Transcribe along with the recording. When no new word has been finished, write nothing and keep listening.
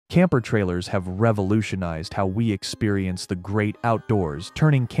Camper trailers have revolutionized how we experience the great outdoors,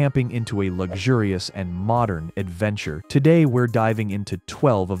 turning camping into a luxurious and modern adventure. Today, we're diving into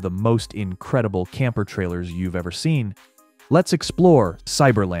 12 of the most incredible camper trailers you've ever seen. Let's explore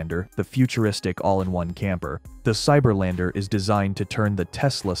Cyberlander, the futuristic all-in-one camper. The Cyberlander is designed to turn the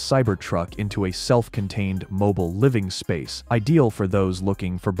Tesla Cybertruck into a self-contained mobile living space, ideal for those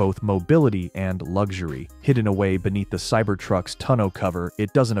looking for both mobility and luxury. Hidden away beneath the Cybertruck's tonneau cover,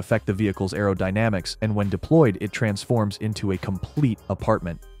 it doesn't affect the vehicle's aerodynamics, and when deployed, it transforms into a complete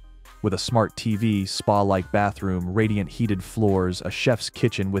apartment. With a smart TV, spa-like bathroom, radiant heated floors, a chef's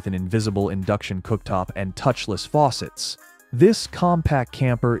kitchen with an invisible induction cooktop, and touchless faucets. This compact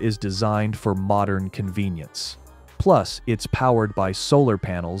camper is designed for modern convenience. Plus, it's powered by solar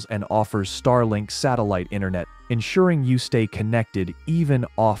panels and offers Starlink satellite internet, ensuring you stay connected even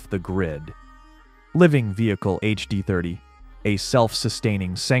off the grid. Living Vehicle HD30, a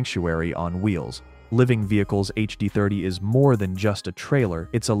self-sustaining sanctuary on wheels. Living Vehicle's HD30 is more than just a trailer,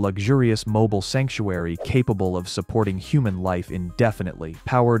 it's a luxurious mobile sanctuary capable of supporting human life indefinitely.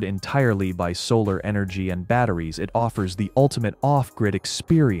 Powered entirely by solar energy and batteries, it offers the ultimate off-grid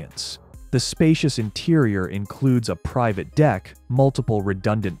experience. The spacious interior includes a private deck, multiple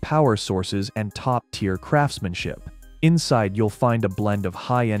redundant power sources, and top-tier craftsmanship. Inside, you'll find a blend of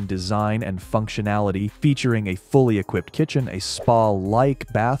high-end design and functionality, featuring a fully equipped kitchen, a spa-like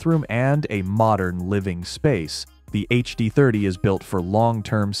bathroom, and a modern living space. The HD30 is built for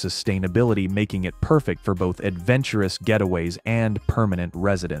long-term sustainability, making it perfect for both adventurous getaways and permanent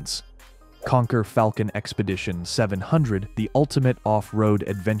residence. Conquer Falcon Expedition 700, the ultimate off-road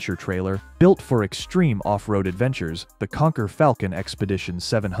adventure trailer. Built for extreme off-road adventures, the Conquer Falcon Expedition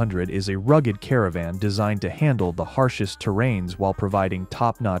 700 is a rugged caravan designed to handle the harshest terrains while providing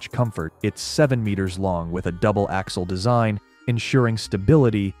top-notch comfort. It's 7 meters long with a double-axle design, ensuring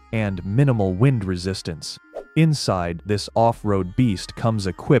stability and minimal wind resistance. Inside, this off-road beast comes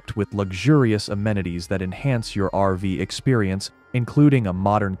equipped with luxurious amenities that enhance your RV experience, including a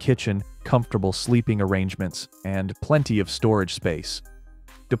modern kitchen, comfortable sleeping arrangements, and plenty of storage space.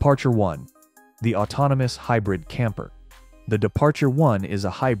 Departure 1. The Autonomous Hybrid Camper. The Departure 1 is a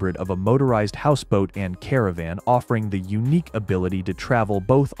hybrid of a motorized houseboat and caravan, offering the unique ability to travel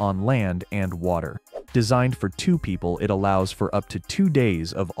both on land and water. Designed for 2 people, it allows for up to 2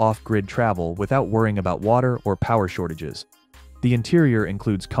 days of off-grid travel without worrying about water or power shortages. The interior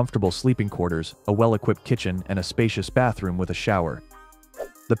includes comfortable sleeping quarters, a well-equipped kitchen, and a spacious bathroom with a shower.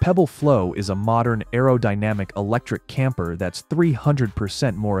 The Pebble Flow is a modern aerodynamic electric camper that's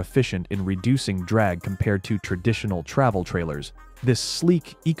 300% more efficient in reducing drag compared to traditional travel trailers. This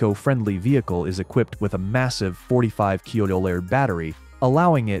sleek, eco-friendly vehicle is equipped with a massive 45 kWh battery,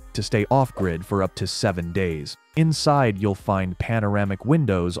 allowing it to stay off-grid for up to 7 days. Inside, you'll find panoramic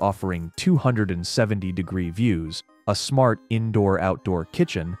windows offering 270-degree views, a smart indoor-outdoor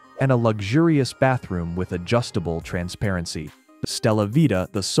kitchen, and a luxurious bathroom with adjustable transparency. Stella Vita,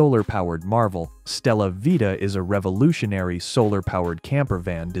 the solar-powered marvel. Stella Vita is a revolutionary solar-powered camper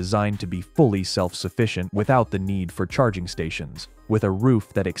van designed to be fully self-sufficient without the need for charging stations. With a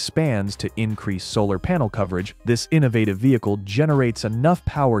roof that expands to increase solar panel coverage, this innovative vehicle generates enough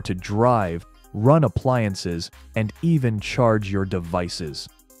power to drive, run appliances, and even charge your devices.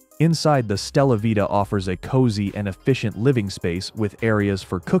 Inside, the Stella Vita offers a cozy and efficient living space with areas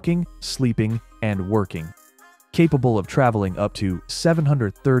for cooking, sleeping, and working. Capable of traveling up to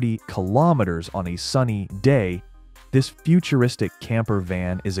 730 kilometers on a sunny day, this futuristic camper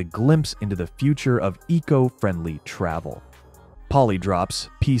van is a glimpse into the future of eco-friendly travel. Polydrop's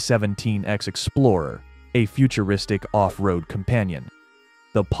P17X Explorer, a futuristic off-road companion.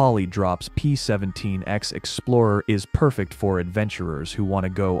 The Polydrop's P17X Explorer is perfect for adventurers who want to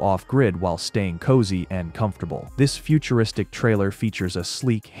go off-grid while staying cozy and comfortable. This futuristic trailer features a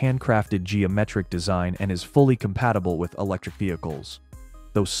sleek, handcrafted geometric design and is fully compatible with electric vehicles.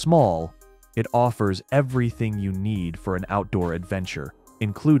 Though small, it offers everything you need for an outdoor adventure,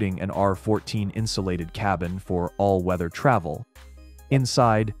 including an R14 insulated cabin for all-weather travel.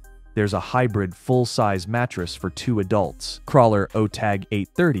 Inside, there's a hybrid full-size mattress for 2 adults. Crawler OTAG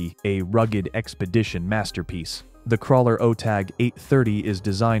 830, a rugged expedition masterpiece. The Crawler OTAG 830 is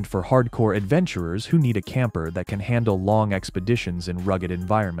designed for hardcore adventurers who need a camper that can handle long expeditions in rugged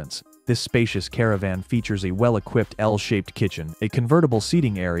environments. This spacious caravan features a well-equipped L-shaped kitchen, a convertible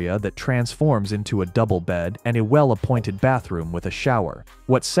seating area that transforms into a double bed, and a well-appointed bathroom with a shower.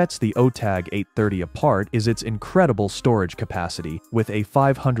 What sets the OTAG 830 apart is its incredible storage capacity, with a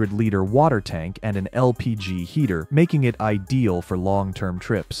 500-liter water tank and an LPG heater, making it ideal for long-term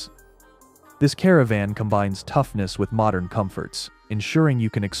trips. This caravan combines toughness with modern comforts. ensuring you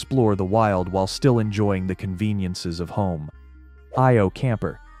can explore the wild while still enjoying the conveniences of home. IO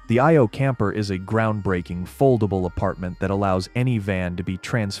Camper. The IO Camper is a groundbreaking foldable apartment that allows any van to be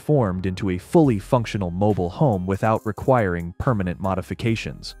transformed into a fully functional mobile home without requiring permanent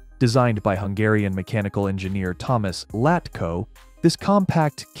modifications. Designed by Hungarian mechanical engineer Thomas Latko, this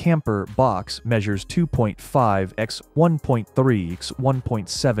compact camper box measures 2.5 x 1.3 x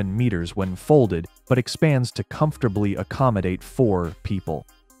 1.7 meters when folded, but expands to comfortably accommodate 4 people.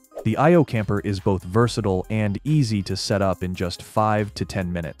 The IO Camper is both versatile and easy to set up in just 5 to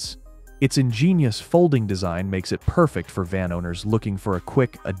 10 minutes. Its ingenious folding design makes it perfect for van owners looking for a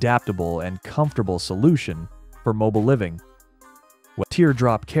quick, adaptable, and comfortable solution for mobile living.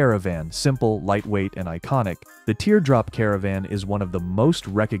 Teardrop Caravan. Simple, lightweight, and iconic, the Teardrop Caravan is one of the most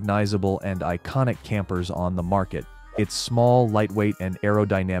recognizable and iconic campers on the market. Its small, lightweight, and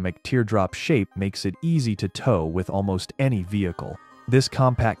aerodynamic teardrop shape makes it easy to tow with almost any vehicle. This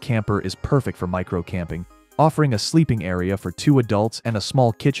compact camper is perfect for micro-camping, offering a sleeping area for 2 adults and a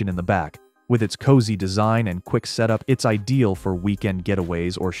small kitchen in the back. With its cozy design and quick setup, it's ideal for weekend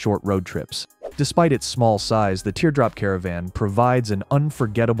getaways or short road trips. Despite its small size, the Teardrop Caravan provides an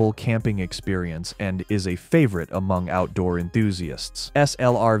unforgettable camping experience and is a favorite among outdoor enthusiasts.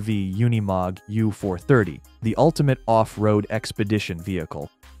 SLRV Unimog U430, the ultimate off-road expedition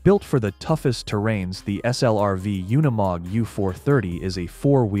vehicle. Built for the toughest terrains, the SLRV Unimog U430 is a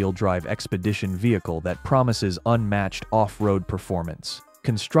 4-wheel drive expedition vehicle that promises unmatched off-road performance.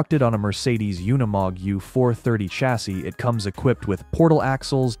 Constructed on a Mercedes Unimog U430 chassis, it comes equipped with portal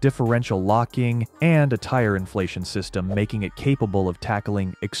axles, differential locking, and a tire inflation system, making it capable of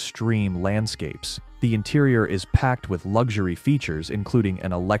tackling extreme landscapes. The interior is packed with luxury features, including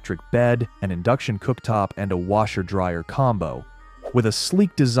an electric bed, an induction cooktop, and a washer-dryer combo. With a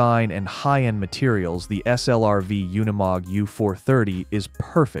sleek design and high-end materials, the SLRV Unimog U430 is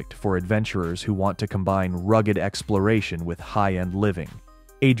perfect for adventurers who want to combine rugged exploration with high-end living.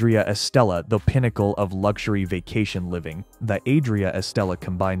 Adria Estella, the pinnacle of luxury vacation living. The Adria Estella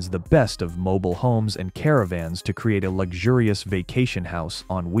combines the best of mobile homes and caravans to create a luxurious vacation house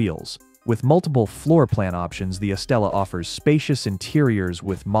on wheels. With multiple floor plan options, the Estella offers spacious interiors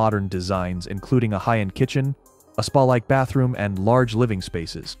with modern designs, including a high-end kitchen, a spa-like bathroom, and large living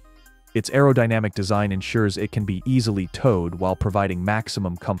spaces. Its aerodynamic design ensures it can be easily towed while providing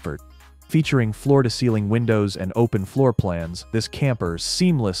maximum comfort. Featuring floor-to-ceiling windows and open floor plans, this camper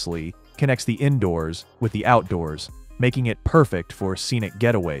seamlessly connects the indoors with the outdoors, making it perfect for scenic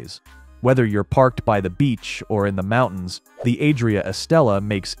getaways. Whether you're parked by the beach or in the mountains, the Adria Estella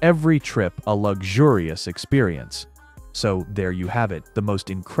makes every trip a luxurious experience. So there you have it, the most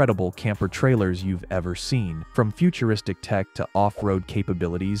incredible camper trailers you've ever seen. From futuristic tech to off-road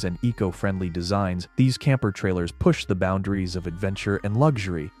capabilities and eco-friendly designs, these camper trailers push the boundaries of adventure and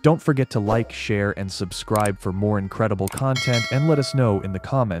luxury. Don't forget to like, share, and subscribe for more incredible content, and let us know in the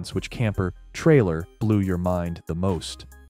comments which camper trailer blew your mind the most.